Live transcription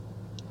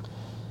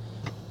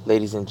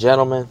Ladies and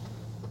gentlemen,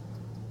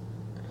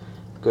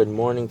 good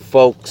morning,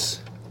 folks.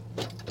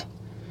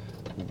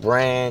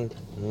 Brand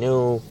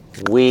new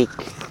week,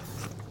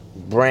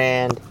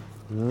 brand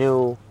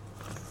new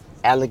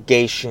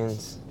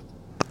allegations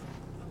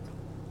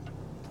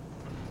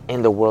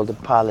in the world of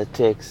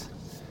politics.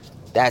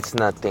 That's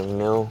nothing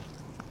new.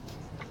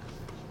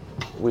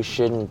 We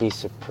shouldn't be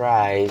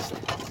surprised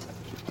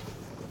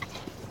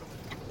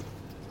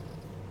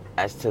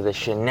as to the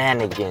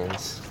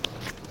shenanigans.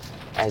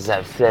 As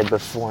I've said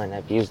before, and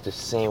I've used the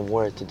same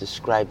word to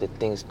describe the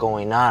things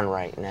going on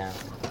right now.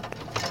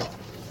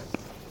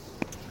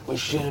 We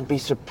shouldn't be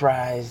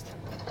surprised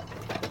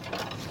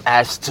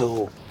as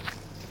to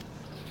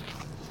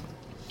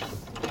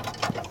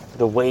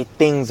the way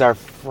things are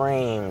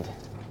framed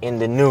in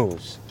the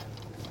news.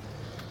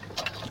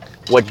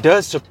 What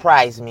does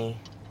surprise me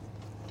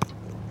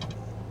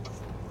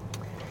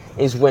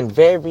is when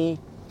very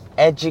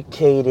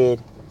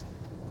educated,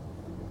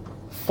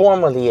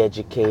 formally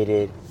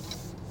educated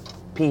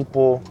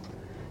people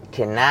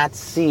cannot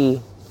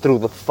see through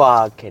the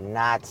fog,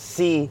 cannot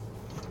see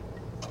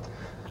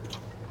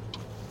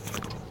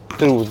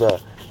through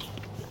the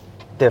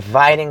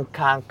divide and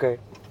conquer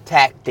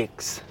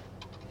tactics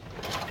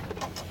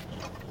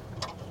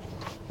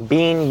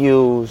being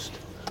used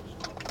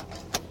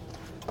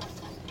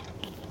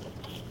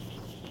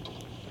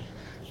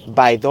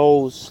by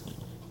those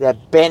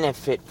that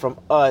benefit from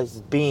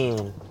us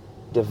being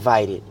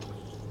divided.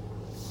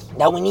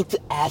 Now we need to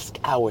ask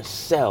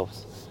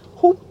ourselves,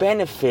 who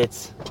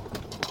benefits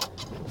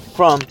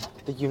from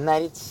the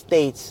United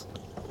States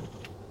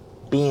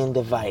being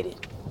divided?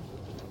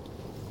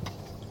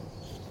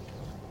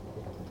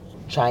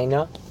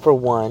 China, for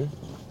one.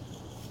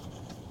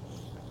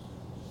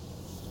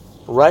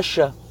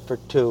 Russia, for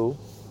two.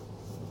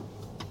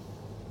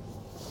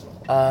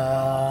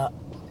 How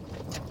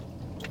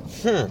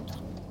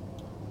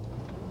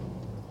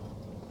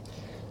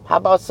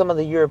about some of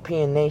the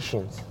European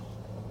nations?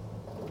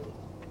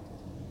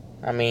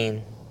 I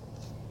mean,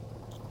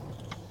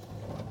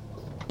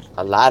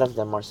 a lot of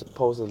them are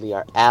supposedly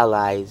our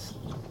allies.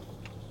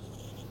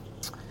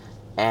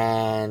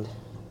 And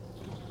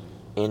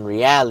in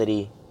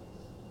reality,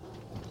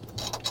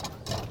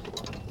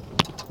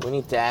 we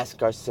need to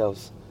ask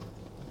ourselves,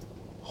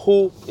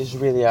 who is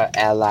really our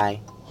ally?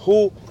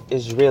 Who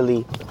is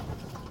really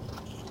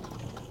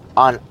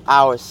on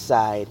our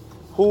side?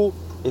 Who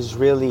is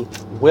really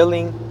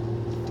willing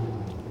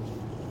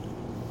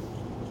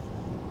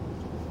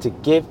to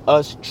give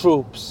us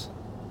troops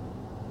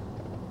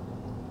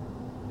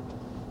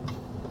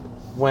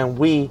when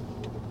we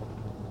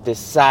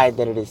decide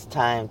that it is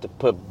time to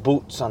put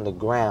boots on the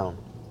ground?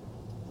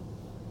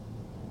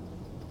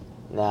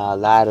 Now, a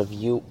lot of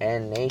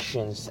UN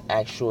nations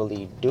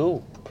actually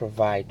do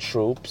provide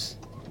troops.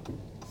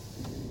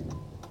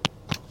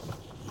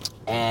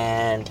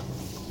 And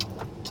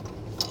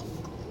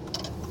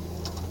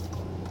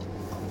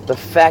the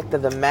fact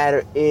of the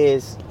matter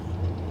is,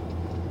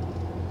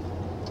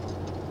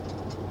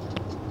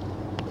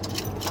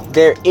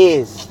 there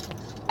is,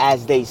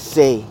 as they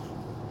say,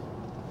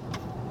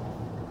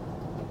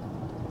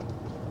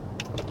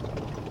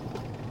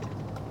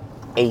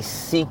 a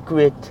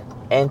secret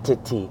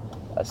entity,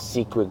 a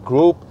secret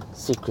group,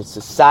 secret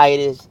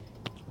societies,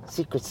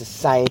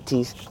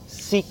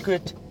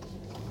 secret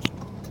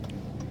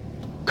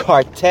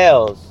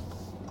cartels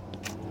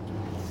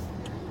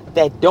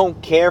that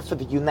don't care for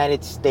the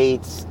United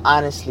States,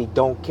 honestly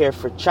don't care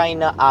for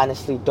China,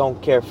 honestly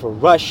don't care for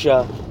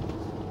Russia,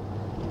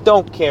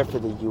 don't care for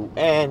the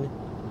UN,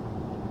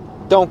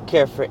 don't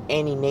care for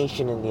any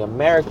nation in the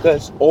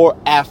Americas or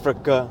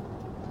Africa.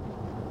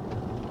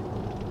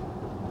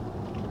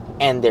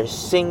 And their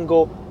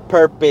single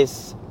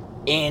purpose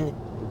in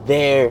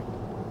their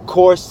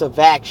course of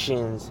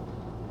actions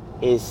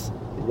is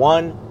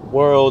one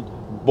world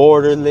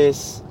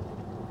borderless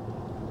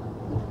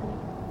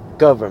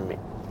government.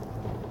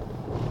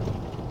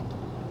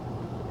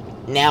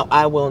 Now,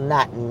 I will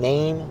not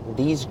name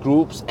these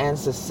groups and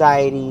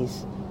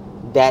societies.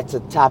 That's a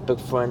topic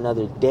for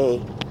another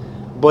day.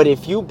 But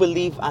if you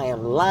believe I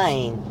am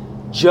lying,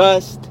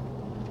 just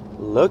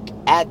look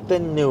at the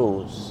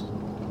news.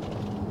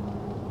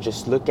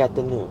 Just look at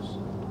the news.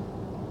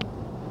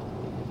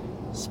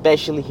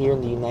 Especially here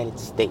in the United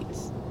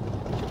States.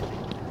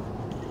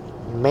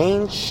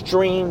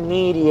 Mainstream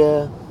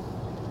media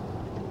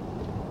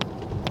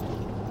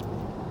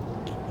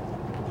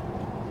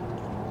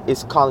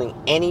is calling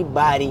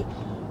anybody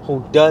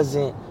who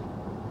doesn't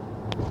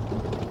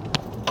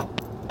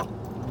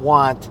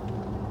want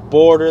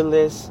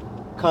borderless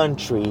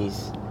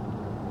countries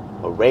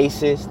a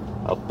racist,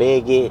 a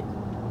bigot,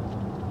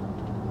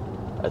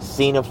 a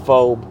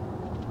xenophobe.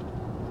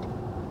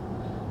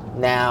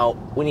 Now,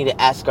 we need to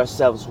ask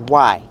ourselves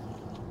why.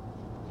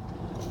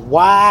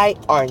 Why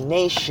are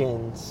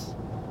nations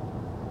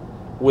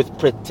with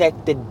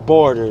protected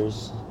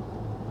borders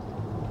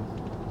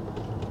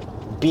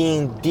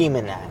being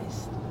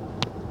demonized?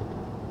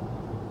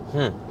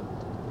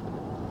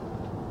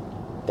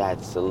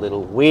 That's a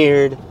little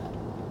weird.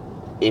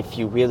 if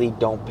you really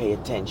don't pay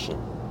attention.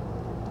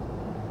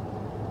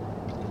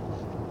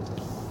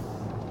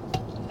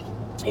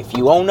 If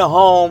you own a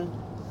home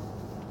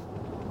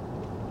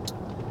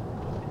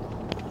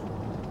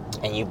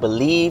and you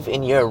believe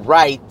in your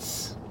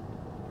rights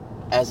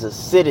as a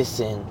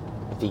citizen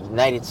of the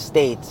United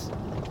States,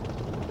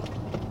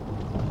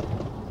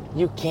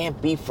 you can't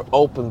be for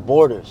open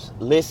borders.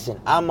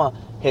 Listen, I'm a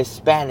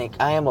Hispanic.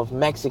 I am of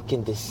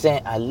Mexican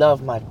descent. I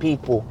love my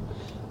people.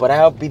 But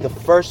I'll be the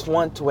first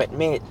one to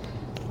admit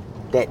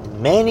that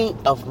many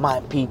of my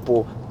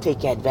people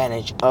take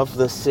advantage of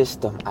the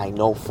system. I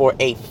know for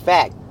a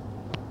fact,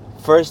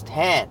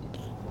 firsthand,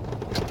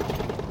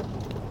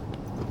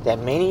 that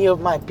many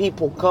of my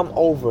people come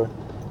over,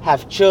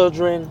 have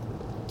children,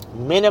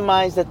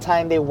 minimize the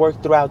time they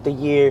work throughout the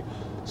year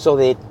so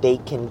that they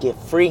can get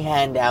free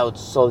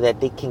handouts, so that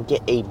they can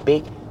get a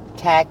big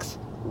tax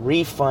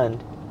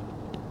refund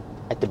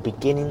at the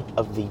beginning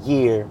of the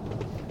year.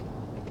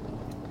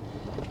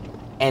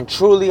 And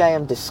truly I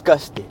am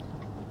disgusted,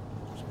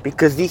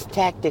 because these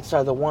tactics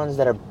are the ones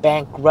that are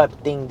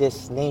bankrupting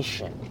this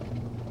nation.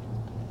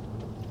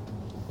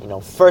 You know,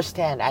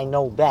 firsthand, I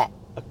know that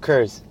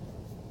occurs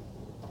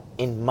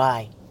in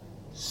my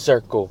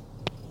circle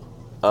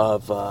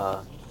of,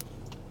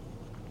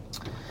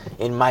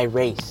 in my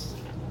race,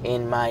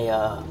 in my,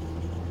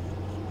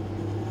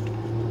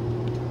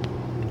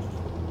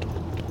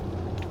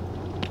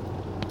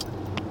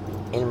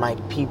 in my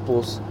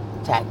people's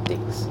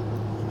tactics.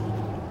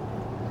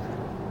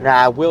 Now,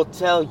 I will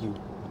tell you,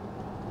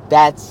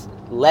 that's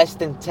less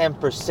than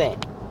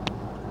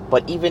 10%.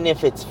 But even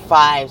if it's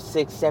 5,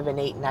 6, 7,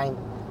 8,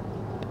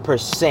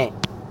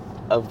 9%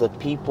 of the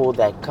people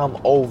that come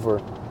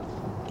over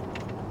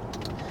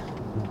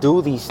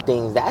do these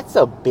things, that's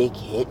a big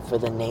hit for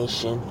the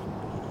nation.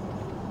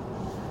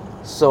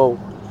 So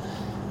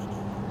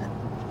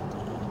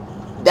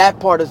that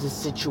part of the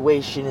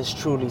situation is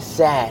truly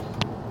sad.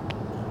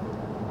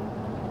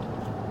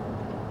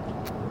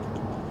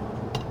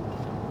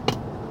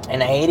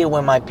 And I hate it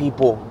when my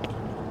people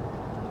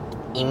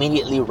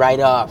immediately write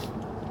off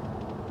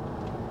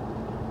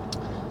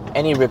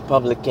any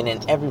Republican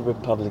and every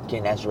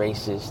Republican as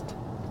racist.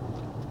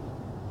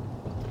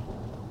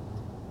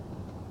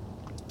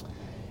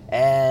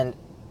 And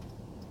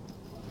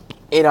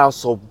it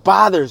also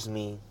bothers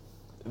me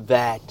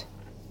that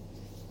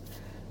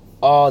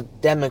all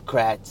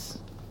Democrats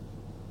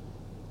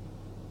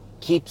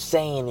keep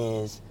saying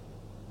is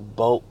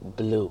vote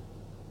blue.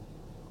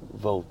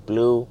 Vote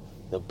blue,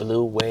 the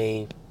blue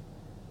wave.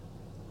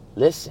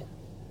 Listen,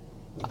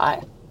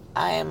 I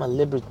am a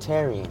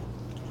libertarian,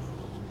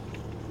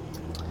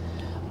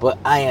 but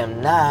I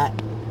am not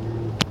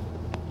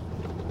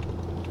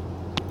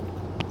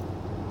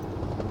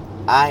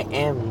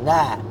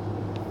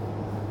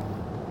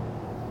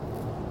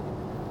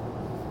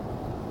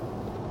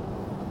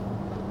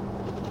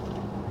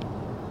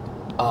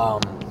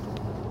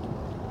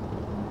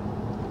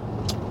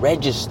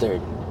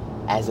registered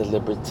as a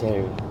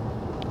libertarian,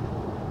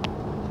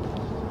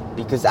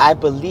 because I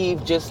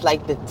believe, just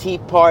like the Tea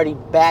Party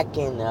back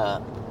in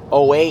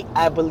 08,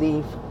 I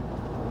believe,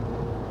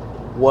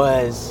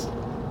 was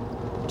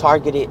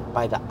targeted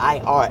by the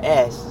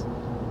IRS.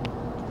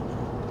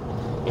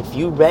 If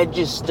you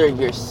register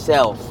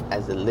yourself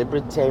as a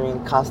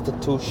libertarian,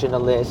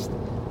 constitutionalist,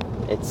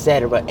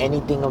 etc.,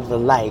 anything of the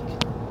like,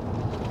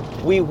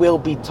 we will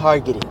be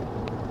targeted.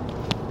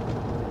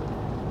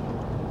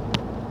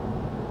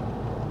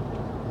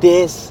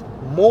 This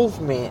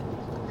movement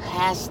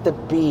has to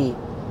be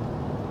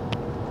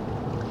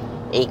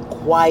a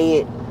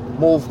quiet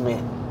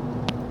movement,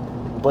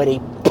 but a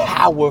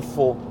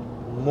powerful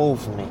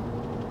movement.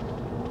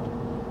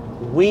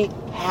 We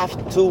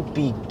have to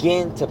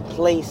begin to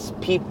place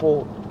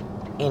people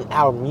in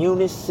our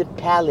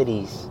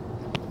municipalities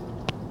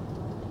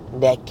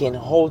that can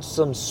hold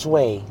some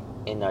sway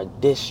in our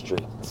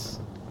districts.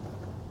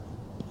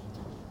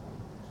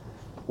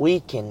 We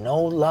can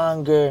no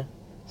longer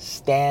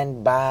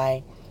stand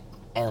by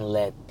and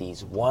let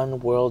these one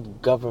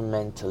world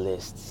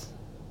governmentalists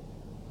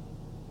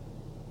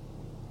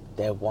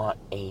that want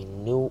a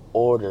new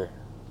order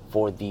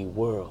for the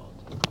world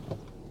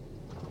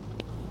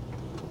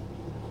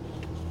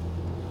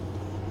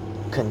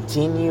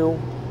continue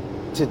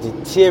to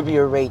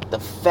deteriorate the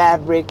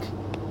fabric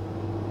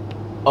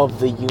of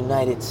the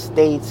United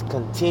States,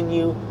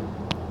 continue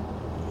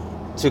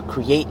to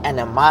create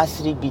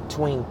animosity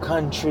between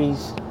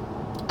countries,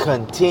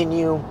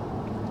 continue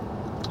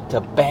to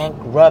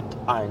bankrupt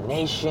our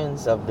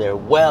nations of their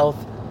wealth,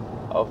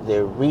 of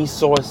their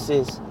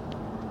resources,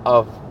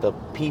 of the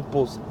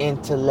people's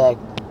intellect.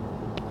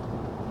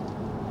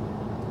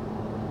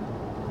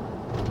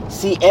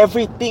 See,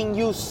 everything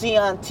you see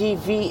on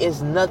TV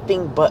is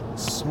nothing but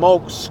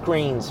smoke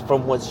screens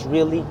from what's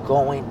really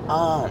going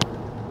on.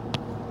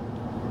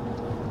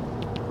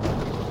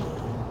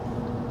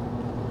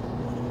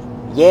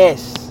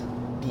 Yes,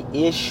 the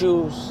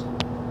issues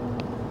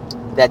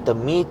that the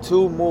Me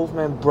Too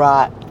movement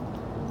brought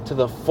to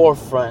the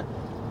forefront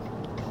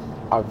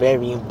are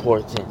very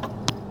important.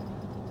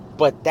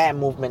 But that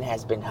movement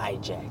has been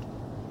hijacked.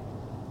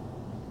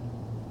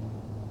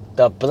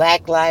 The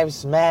Black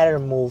Lives Matter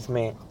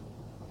movement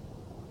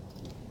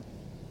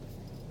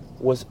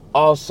was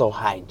also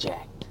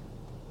hijacked.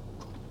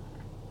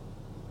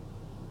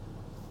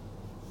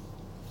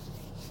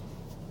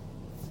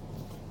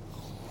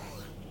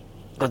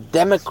 The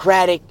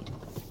Democratic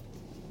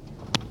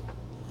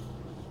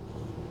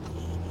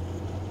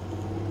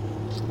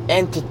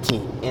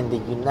entity in the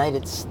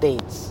United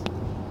States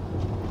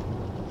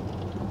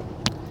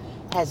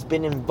has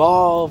been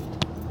involved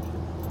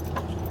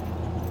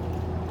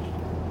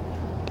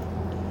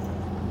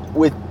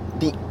with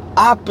the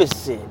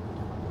opposite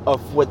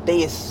of what they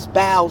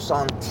espouse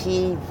on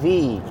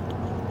TV.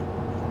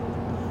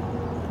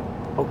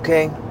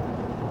 Okay?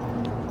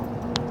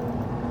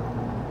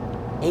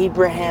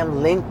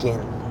 Abraham Lincoln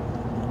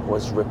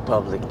was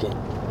Republican.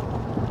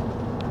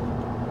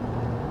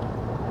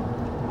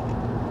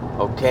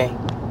 Okay?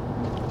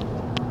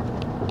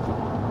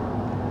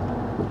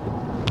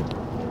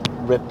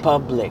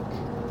 Republic.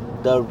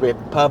 The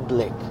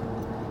Republic.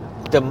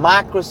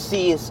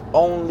 Democracy is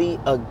only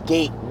a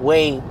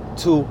gateway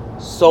to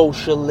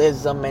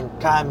socialism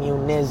and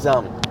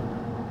communism.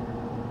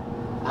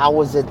 I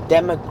was a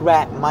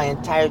Democrat my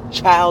entire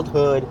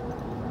childhood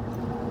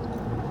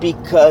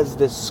because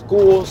the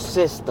school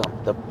system,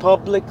 the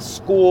public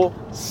school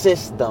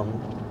system,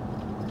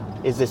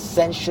 is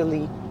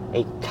essentially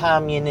a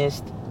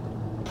communist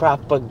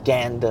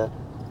propaganda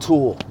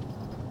tool.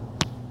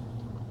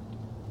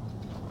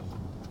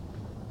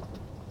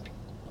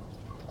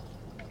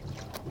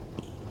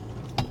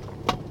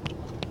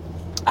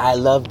 I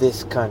love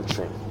this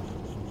country.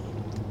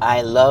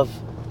 I love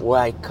where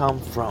I come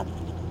from.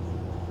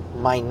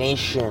 My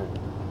nation,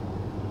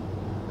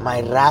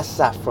 my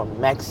raza from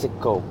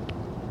Mexico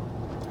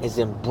is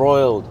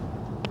embroiled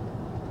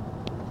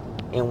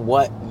in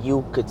what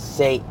you could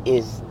say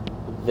is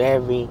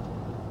very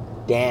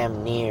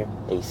damn near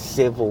a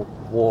civil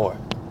war.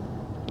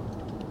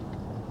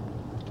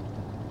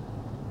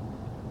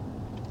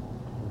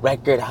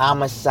 Record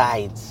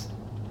homicides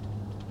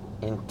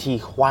in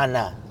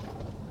Tijuana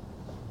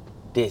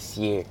this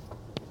year.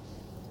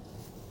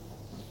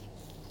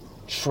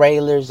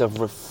 Trailers of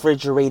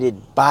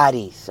refrigerated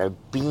bodies are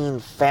being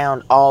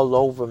found all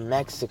over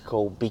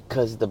Mexico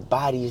because the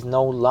bodies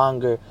no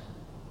longer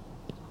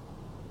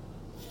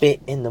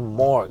fit in the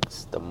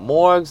morgues. The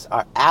morgues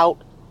are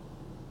out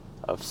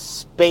of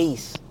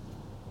space.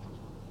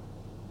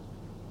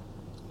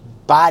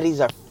 Bodies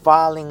are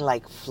falling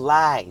like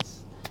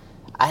flies.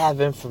 I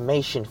have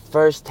information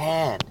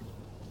firsthand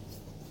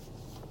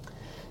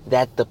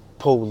that the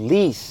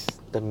police,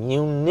 the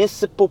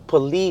municipal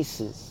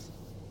polices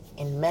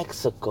in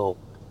Mexico,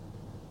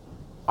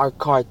 are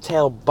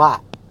cartel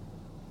bought.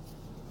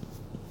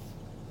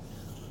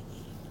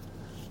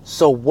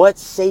 So what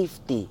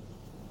safety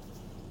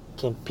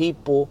can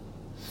people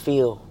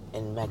feel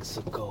in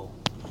Mexico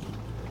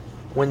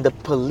when the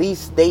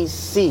police they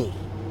see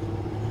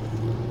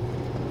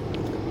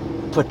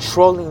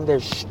patrolling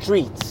their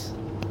streets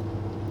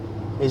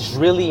is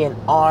really an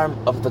arm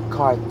of the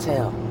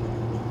cartel?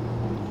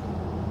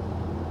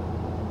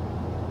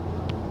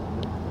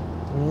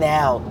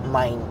 Now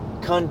my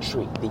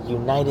country, the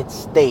United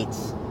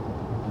States,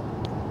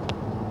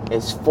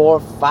 is 4,000 or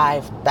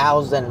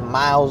 5,000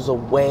 miles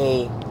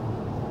away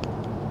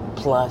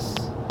plus,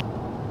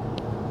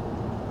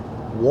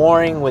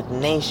 warring with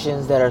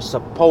nations that are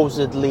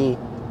supposedly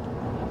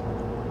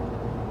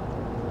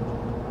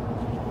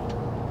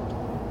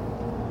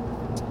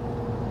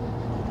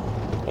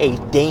a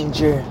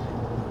danger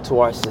to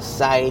our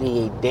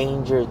society, a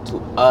danger to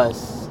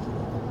us.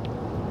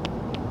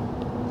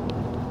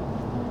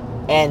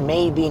 And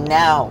maybe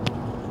now,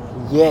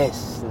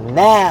 yes,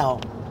 now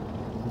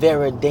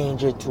they're a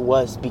danger to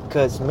us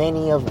because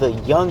many of the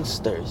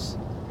youngsters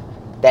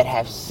that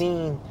have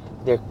seen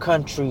their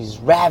countries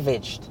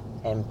ravaged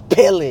and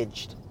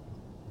pillaged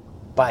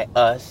by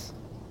us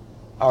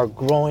are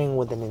growing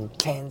with an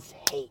intense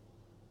hate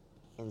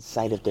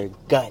inside of their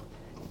gut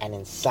and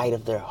inside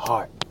of their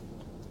heart.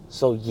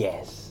 So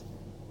yes,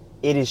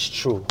 it is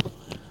true.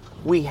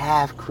 We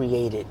have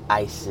created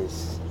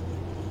ISIS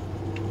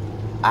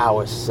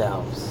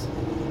ourselves.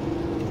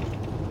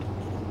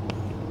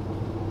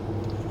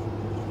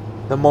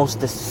 The most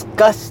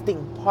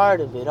disgusting part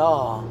of it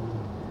all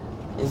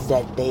is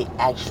that they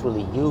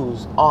actually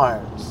use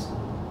arms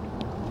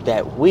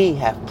that we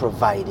have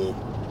provided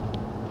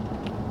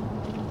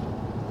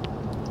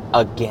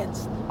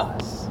against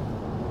us.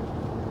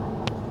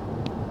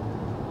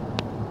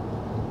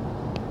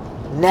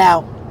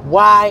 Now,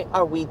 why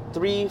are we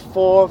 3,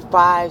 4,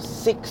 5,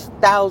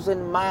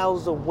 6,000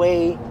 miles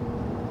away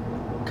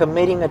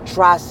committing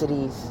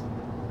atrocities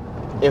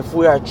if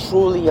we are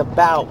truly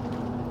about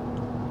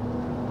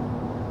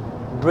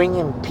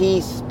bringing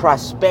peace,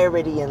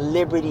 prosperity, and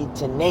liberty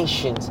to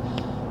nations,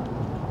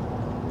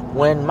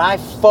 when my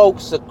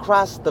folks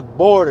across the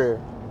border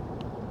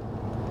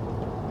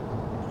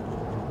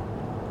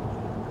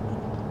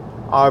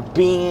are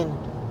being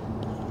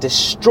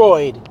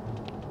destroyed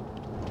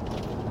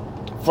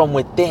from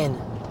within.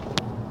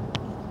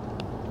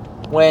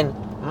 When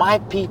my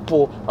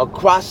people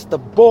across the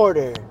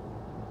border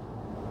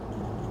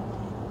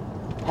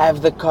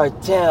have the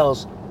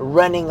cartels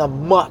running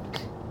amok.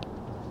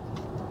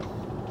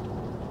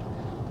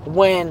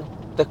 When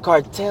the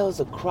cartels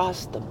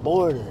across the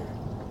border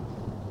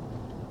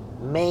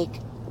make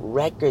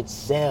record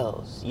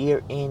sales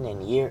year in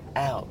and year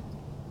out,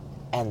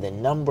 and the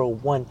number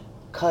one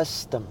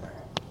customer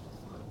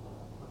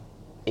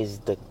is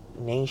the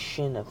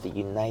nation of the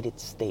United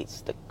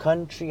States, the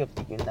country of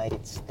the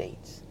United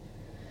States.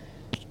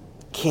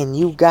 Can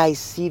you guys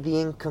see the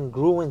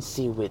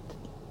incongruency with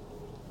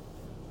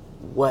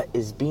what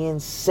is being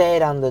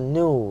said on the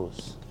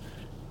news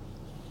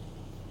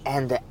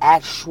and the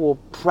actual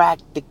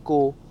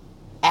practical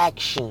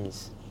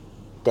actions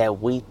that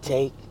we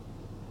take?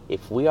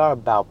 If we are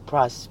about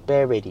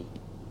prosperity,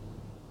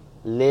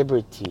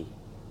 liberty,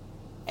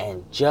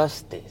 and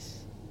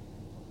justice,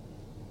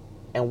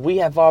 and we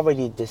have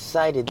already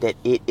decided that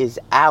it is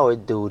our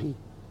duty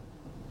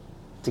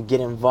to get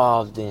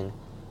involved in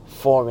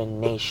foreign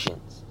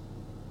nations,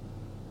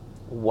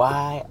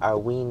 why are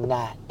we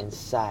not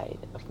inside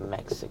of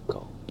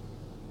Mexico?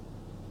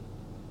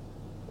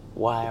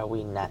 Why are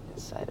we not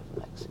inside of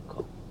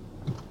Mexico?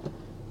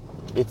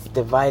 It's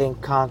divide and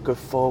conquer,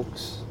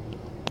 folks.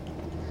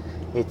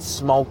 It's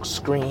smoke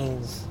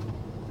screens.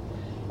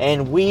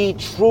 And we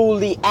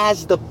truly,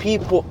 as the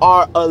people,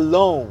 are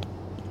alone.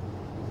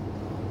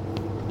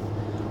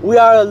 We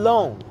are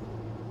alone.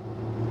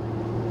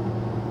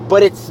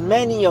 But it's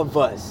many of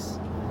us.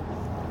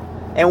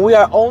 And we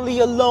are only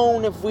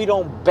alone if we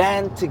don't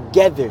band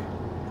together.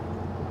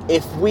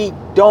 If we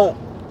don't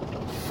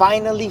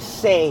finally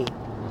say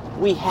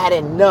we had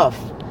enough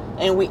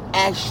and we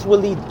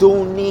actually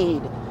do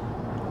need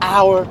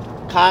our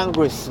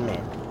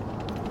congressmen.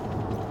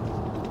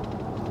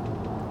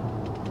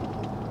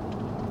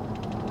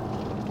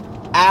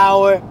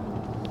 Our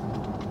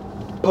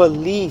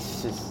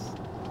police,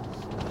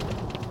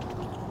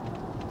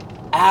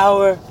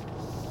 our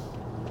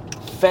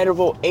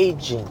federal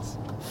agents,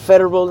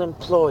 federal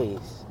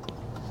employees.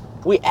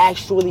 We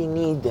actually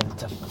need them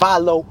to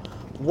follow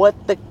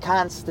what the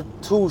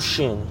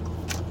Constitution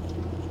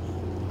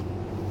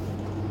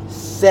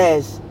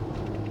says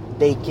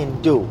they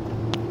can do.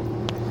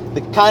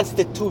 The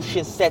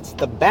Constitution sets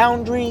the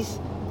boundaries,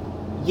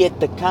 yet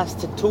the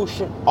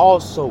Constitution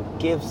also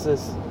gives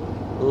us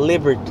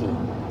liberty.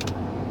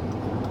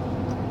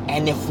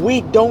 And if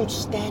we don't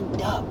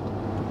stand up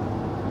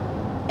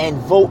and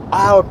vote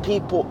our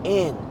people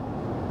in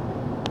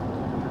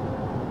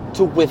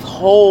to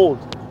withhold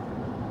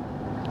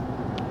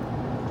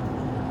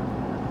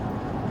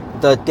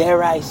the,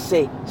 dare I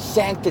say,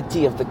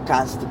 sanctity of the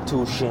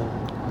Constitution,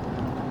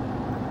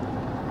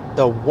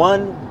 the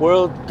one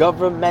world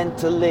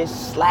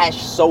governmentalist /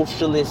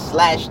 socialist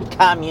 /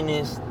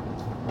 communist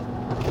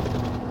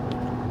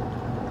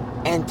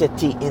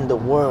entity in the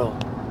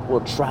world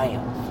will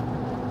triumph.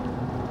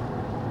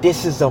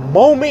 This is a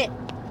moment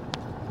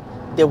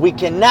that we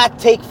cannot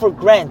take for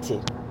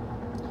granted.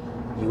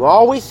 You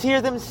always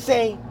hear them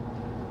say,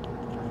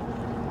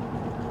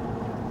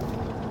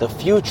 the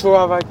future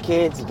of our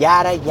kids,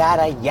 yada,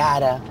 yada,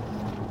 yada.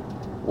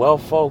 Well,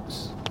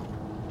 folks,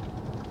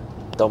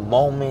 the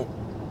moment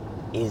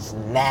is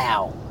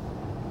now.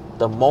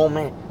 The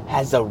moment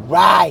has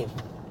arrived.